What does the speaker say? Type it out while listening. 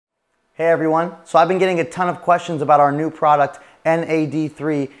Hey everyone, so I've been getting a ton of questions about our new product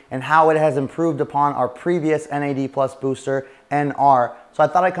NAD3 and how it has improved upon our previous NAD plus booster NR. So I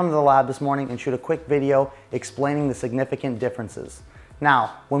thought I'd come to the lab this morning and shoot a quick video explaining the significant differences.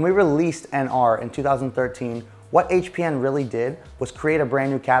 Now, when we released NR in 2013, what HPN really did was create a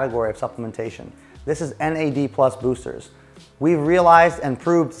brand new category of supplementation. This is NAD plus boosters. We've realized and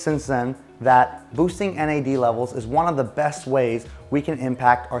proved since then that boosting NAD levels is one of the best ways we can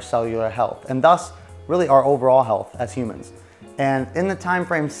impact our cellular health and thus really our overall health as humans. And in the time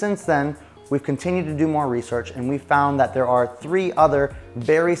frame since then, we've continued to do more research and we found that there are 3 other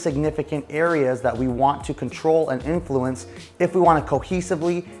very significant areas that we want to control and influence if we want to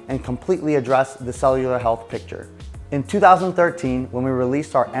cohesively and completely address the cellular health picture. In 2013, when we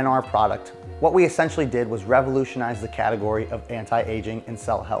released our NR product, what we essentially did was revolutionize the category of anti-aging and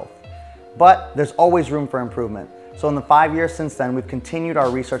cell health. But there's always room for improvement. So in the 5 years since then, we've continued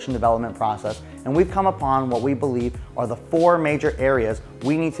our research and development process, and we've come upon what we believe are the 4 major areas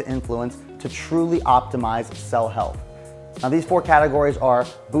we need to influence to truly optimize cell health. Now these 4 categories are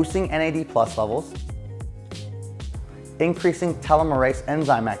boosting NAD plus levels, increasing telomerase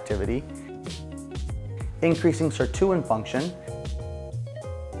enzyme activity, increasing sirtuin function,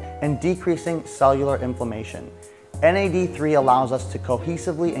 and decreasing cellular inflammation. NAD3 allows us to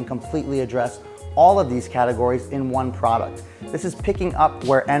cohesively and completely address all of these categories in one product. This is picking up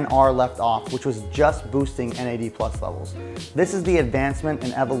where NR left off, which was just boosting NAD plus levels. This is the advancement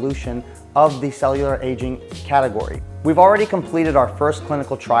and evolution of the cellular aging category. We've already completed our first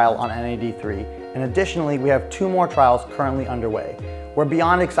clinical trial on NAD3, and additionally, we have 2 more trials currently underway. We're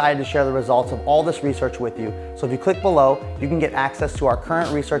beyond excited to share the results of all this research with you, so if you click below, you can get access to our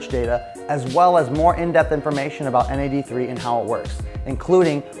current research data as well as more in-depth information about NAD3 and how it works,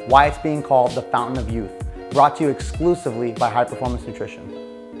 including why it's being called the Fountain of Youth, brought to you exclusively by High Performance Nutrition.